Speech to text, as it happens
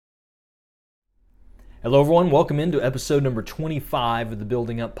Hello, everyone. Welcome into episode number 25 of the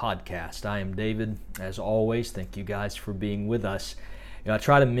Building Up Podcast. I am David. As always, thank you guys for being with us. I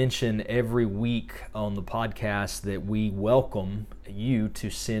try to mention every week on the podcast that we welcome you to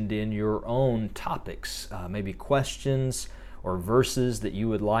send in your own topics, maybe questions or verses that you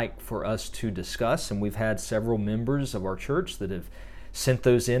would like for us to discuss. And we've had several members of our church that have sent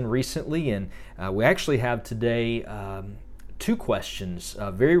those in recently. And we actually have today two questions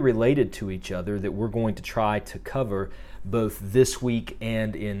very related to each other that we're going to try to cover both this week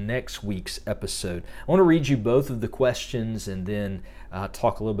and in next week's episode. I want to read you both of the questions and then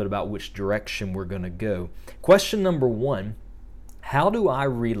talk a little bit about which direction we're going to go. Question number one: how do I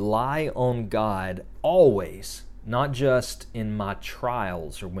rely on God always, not just in my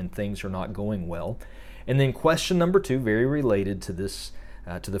trials or when things are not going well? And then question number two, very related to this,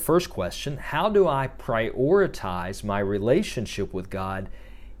 to the first question: how do I prioritize my relationship with God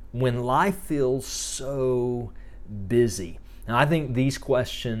when life feels so busy? Now, I think these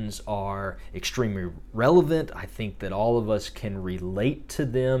questions are extremely relevant. I think that all of us can relate to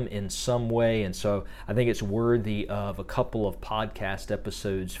them in some way, and so I think it's worthy of a couple of podcast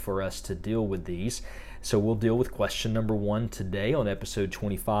episodes for us to deal with these. So we'll deal with question number one today on episode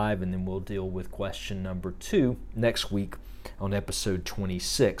 25, and then we'll deal with question number two next week on episode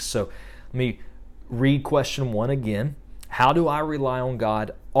 26. So let me read question one again. How do I rely on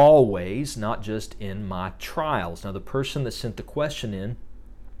God always, not just in my trials? Now, the person that sent the question in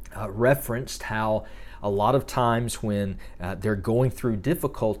referenced how a lot of times when they're going through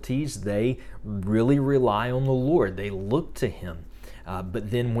difficulties, they really rely on the Lord. They look to Him.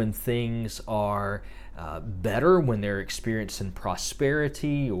 But then when things are better, when they're experiencing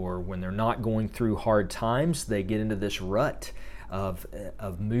prosperity or when they're not going through hard times, they get into this rut of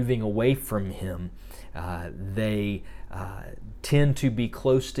moving away from Him. They tend to be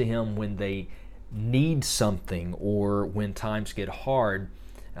close to Him when they need something or when times get hard,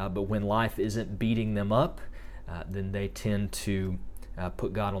 but when life isn't beating them up, then they tend to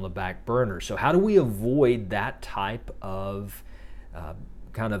put God on the back burner. So how do we avoid that type of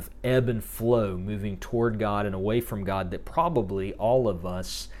kind of ebb and flow, moving toward God and away from God, that probably all of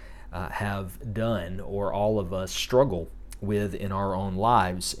us have done or all of us struggle with in our own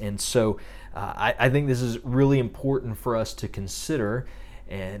lives? And so I think this is really important for us to consider,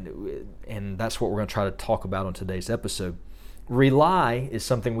 and that's what we're going to try to talk about on today's episode. Rely is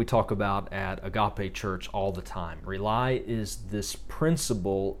something we talk about at Agape Church all the time. Rely is this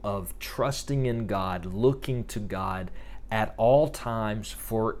principle of trusting in God, looking to God at all times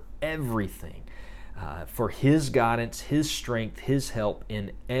for everything, for His guidance, His strength, His help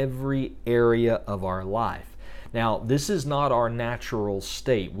in every area of our life. Now, this is not our natural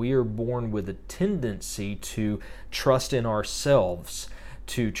state. We are born with a tendency to trust in ourselves,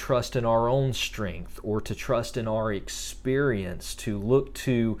 to trust in our own strength, or to trust in our experience, to look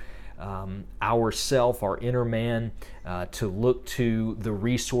to ourself, our inner man, to look to the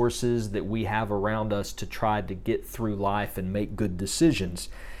resources that we have around us to try to get through life and make good decisions.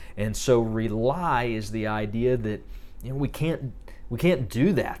 And so rely is the idea that we can't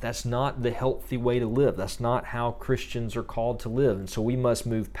do that. That's not the healthy way to live. That's not how Christians are called to live. And so we must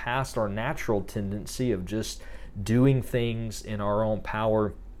move past our natural tendency of just doing things in our own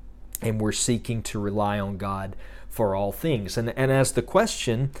power, and we're seeking to rely on God for all things. And as the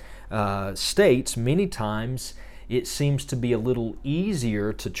question states, many times it seems to be a little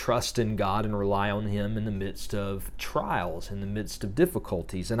easier to trust in God and rely on Him in the midst of trials, in the midst of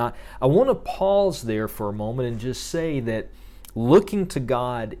difficulties. And I want to pause there for a moment and just say that looking to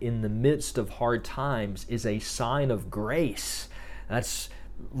God in the midst of hard times is a sign of grace. That's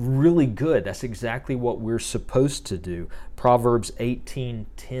really good. That's exactly what we're supposed to do. Proverbs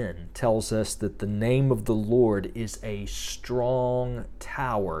 18:10 tells us that the name of the Lord is a strong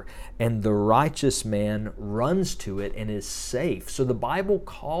tower, and the righteous man runs to it and is safe. So the Bible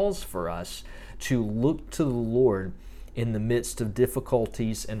calls for us to look to the Lord in the midst of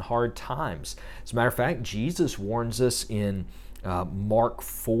difficulties and hard times. As a matter of fact, Jesus warns us in Mark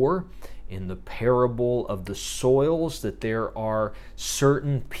 4, in the parable of the soils, that there are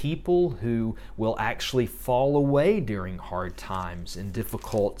certain people who will actually fall away during hard times and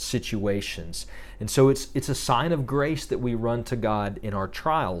difficult situations. And so it's a sign of grace that we run to God in our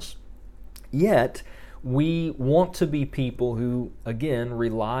trials. Yet, we want to be people who, again,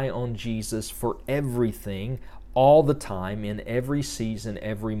 rely on Jesus for everything, all the time, in every season,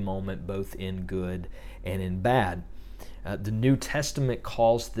 every moment, both in good and in bad. The New Testament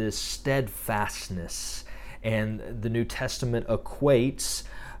calls this steadfastness, and the New Testament equates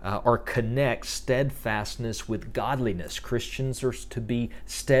or connect steadfastness with godliness. Christians are to be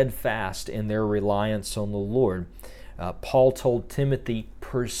steadfast in their reliance on the Lord. Paul told Timothy,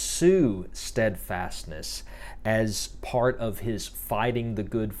 pursue steadfastness as part of his fighting the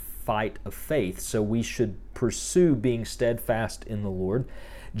good fight of faith. So we should pursue being steadfast in the Lord.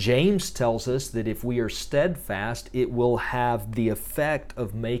 James tells us that if we are steadfast, it will have the effect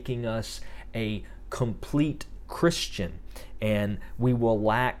of making us a complete Christian, and we will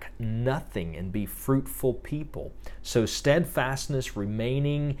lack nothing and be fruitful people. So steadfastness,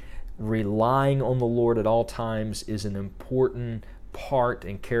 relying on the Lord at all times, is an important part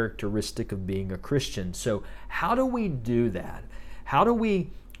and characteristic of being a Christian. So how do we do that? How do we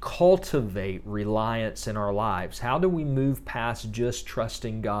cultivate reliance in our lives? How do we move past just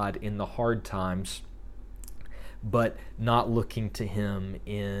trusting God in the hard times, but not looking to Him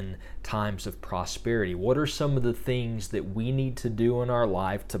in times of prosperity? What are some of the things that we need to do in our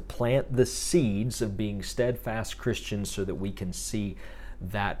life to plant the seeds of being steadfast Christians so that we can see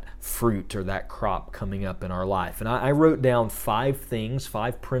that fruit or that crop coming up in our life? And I wrote down 5 things,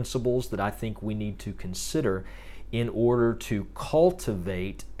 5 principles that I think we need to consider in order to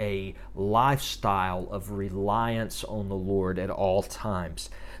cultivate a lifestyle of reliance on the Lord at all times.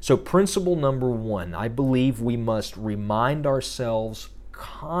 So principle number 1, I believe we must remind ourselves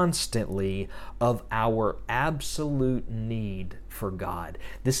constantly of our absolute need for God.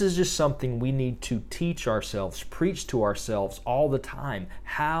 This is just something we need to teach ourselves, preach to ourselves all the time,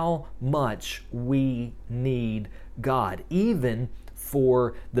 how much we need God, even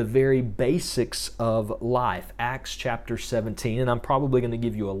for the very basics of life. Acts chapter 17, and I'm probably going to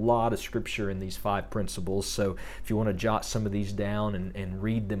give you a lot of scripture in these 5 principles, so if you want to jot some of these down and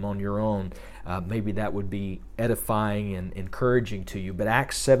read them on your own, maybe that would be edifying and encouraging to you. But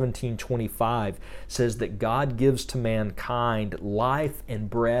Acts 17:25 says that God gives to mankind life and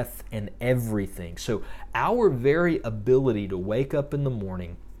breath and everything. So our very ability to wake up in the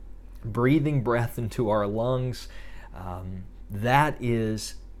morning, breathing breath into our lungs, that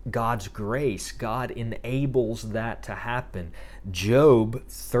is God's grace. God enables that to happen. Job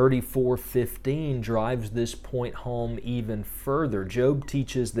 34:15 drives this point home even further. Job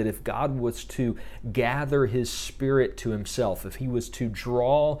teaches that if God was to gather His Spirit to Himself, if He was to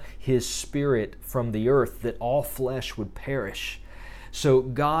draw His Spirit from the earth, that all flesh would perish. So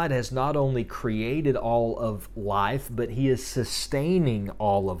God has not only created all of life, but He is sustaining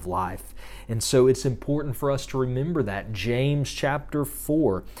all of life. And so it's important for us to remember that. James chapter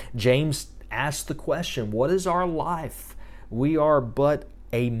 4, James asks the question, what is our life? We are but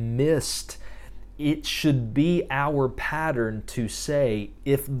a mist. It should be our pattern to say,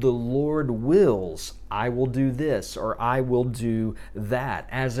 if the Lord wills, I will do this or I will do that,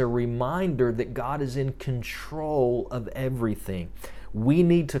 as a reminder that God is in control of everything. We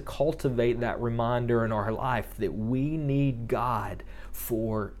need to cultivate that reminder in our life that we need God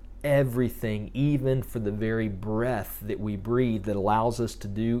for everything, even for the very breath that we breathe that allows us to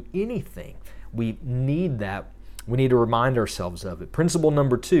do anything. We need that. We need to remind ourselves of it. Principle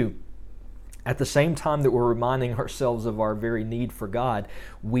number 2, at the same time that we're reminding ourselves of our very need for God,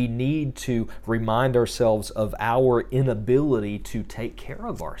 we need to remind ourselves of our inability to take care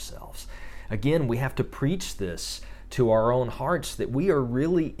of ourselves. Again, we have to preach this to our own hearts that we are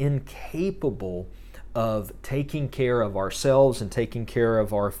really incapable of taking care of ourselves and taking care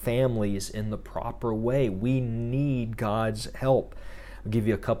of our families in the proper way. We need God's help. I'll give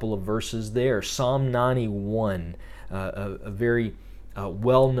you a couple of verses there. Psalm 91, a very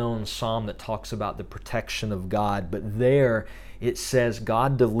well-known psalm that talks about the protection of God, but there it says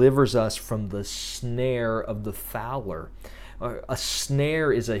God delivers us from the snare of the fowler. A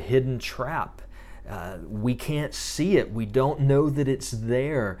snare is a hidden trap. We can't see it. We don't know that it's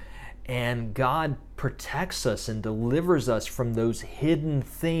there. And God protects us and delivers us from those hidden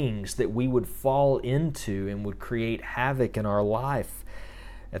things that we would fall into and would create havoc in our life.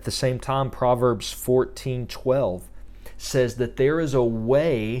 At the same time, Proverbs 14:12 says that there is a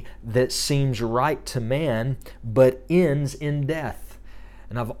way that seems right to man, but ends in death.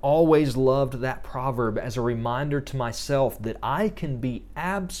 And I've always loved that proverb as a reminder to myself that I can be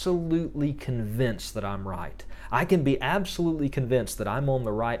absolutely convinced that I'm right. I can be absolutely convinced that I'm on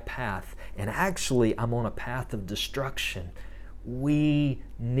the right path, and actually I'm on a path of destruction. We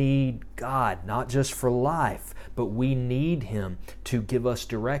need God, not just for life, but we need Him to give us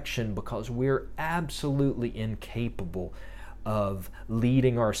direction because we're absolutely incapable of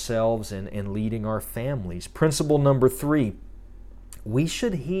leading ourselves and leading our families. Principle number 3, we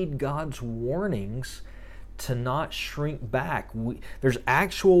should heed God's warnings to not shrink back. There's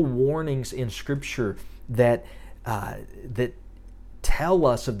actual warnings in Scripture that tell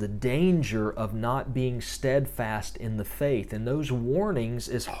us of the danger of not being steadfast in the faith. And those warnings,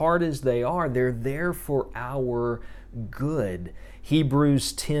 as hard as they are, they're there for our good.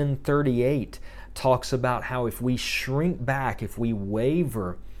 Hebrews 10:38 talks about how if we shrink back, if we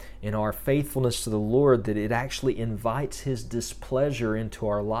waver in our faithfulness to the Lord, that it actually invites His displeasure into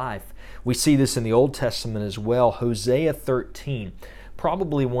our life. We see this in the Old Testament as well. Hosea 13,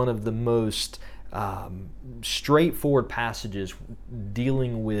 probably one of the most straightforward passages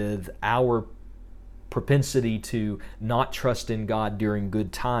dealing with our propensity to not trust in God during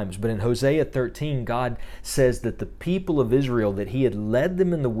good times. But in Hosea 13, God says that the people of Israel, that He had led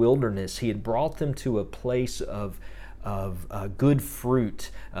them in the wilderness, He had brought them to a place of good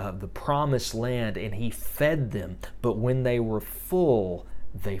fruit, the promised land, and He fed them. But when they were full,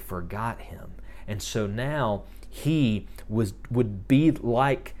 they forgot Him. And so now He would be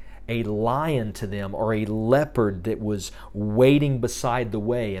like a lion to them, or a leopard that was waiting beside the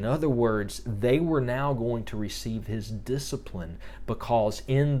way. In other words, they were now going to receive His discipline because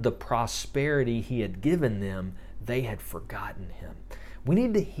in the prosperity He had given them, they had forgotten Him. We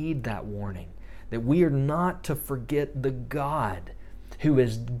need to heed that warning, that we are not to forget the God who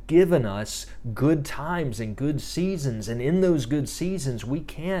has given us good times and good seasons. And in those good seasons, we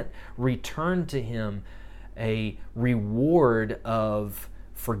can't return to Him a reward of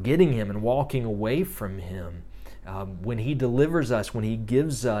forgetting Him and walking away from Him. When He delivers us, when He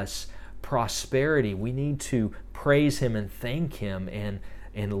gives us prosperity, we need to praise Him and thank Him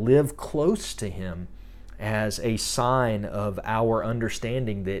and live close to Him as a sign of our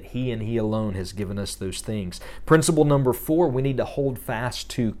understanding that He and He alone has given us those things. Principle number 4, we need to hold fast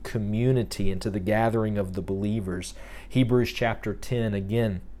to community and to the gathering of the believers. Hebrews chapter 10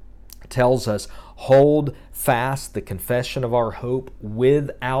 again tells us, hold fast the confession of our hope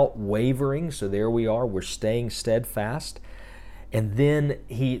without wavering. So there we are, we're staying steadfast. And then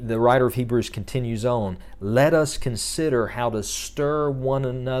the writer of Hebrews continues on, let us consider how to stir one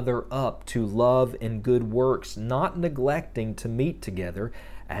another up to love and good works, not neglecting to meet together,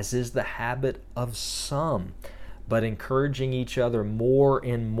 as is the habit of some, but encouraging each other more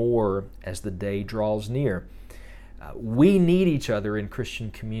and more as the day draws near. We need each other in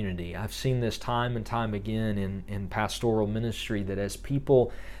Christian community. I've seen this time and time again in pastoral ministry, that as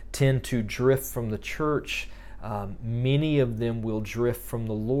people tend to drift from the church, many of them will drift from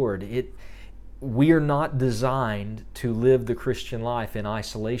the Lord. We are not designed to live the Christian life in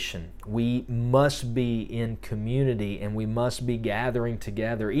isolation. We must be in community, and we must be gathering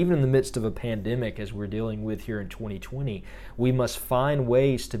together. Even in the midst of a pandemic, as we're dealing with here in 2020, we must find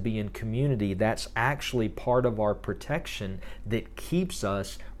ways to be in community. That's actually part of our protection that keeps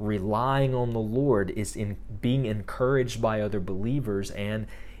us relying on the Lord, is in being encouraged by other believers and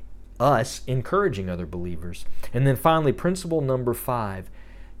us encouraging other believers. And then finally, principle number 5,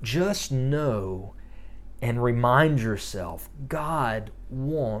 just know and remind yourself, God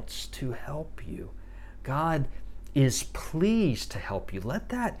wants to help you. God is pleased to help you. Let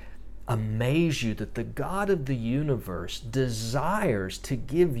that amaze you, that the God of the universe desires to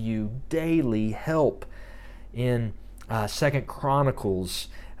give you daily help. In 2 Chronicles,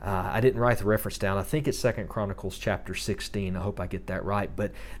 I didn't write the reference down. I think it's 2 Chronicles chapter 16. I hope I get that right.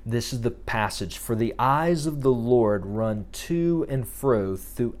 But this is the passage. For the eyes of the Lord run to and fro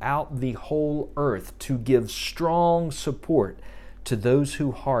throughout the whole earth to give strong support to those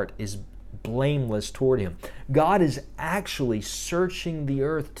whose heart is blameless toward Him. God is actually searching the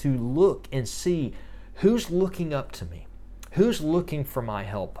earth to look and see who's looking up to me, who's looking for my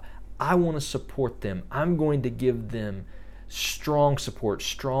help. I want to support them. I'm going to give them strong support,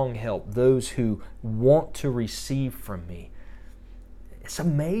 strong help, those who want to receive from me. It's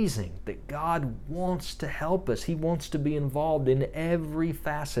amazing that God wants to help us. He wants to be involved in every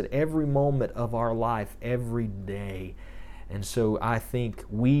facet, every moment of our life, every day. And so I think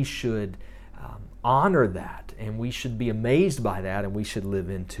we should honor that, and we should be amazed by that, and we should live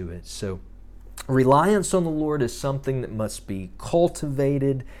into it. So reliance on the Lord is something that must be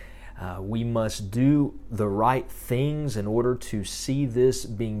cultivated. We must do the right things in order to see this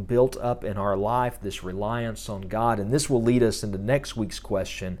being built up in our life, this reliance on God. And this will lead us into next week's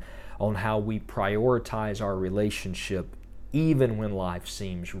question on how we prioritize our relationship even when life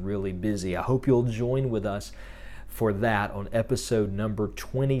seems really busy. I hope you'll join with us for that on episode number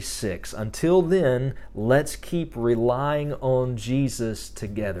 26. Until then, let's keep relying on Jesus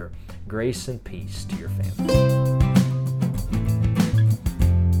together. Grace and peace to your family.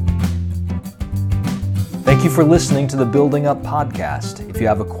 Thank you for listening to the Building Up Podcast. If you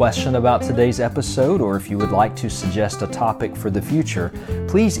have a question about today's episode, or if you would like to suggest a topic for the future,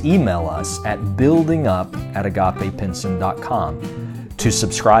 please email us at buildingup@agapepinson.com. To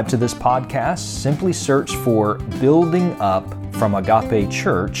subscribe to this podcast, simply search for Building Up from Agape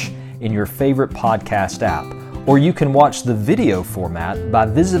Church in your favorite podcast app, or you can watch the video format by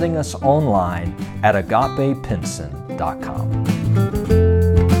visiting us online at agapepinson.com.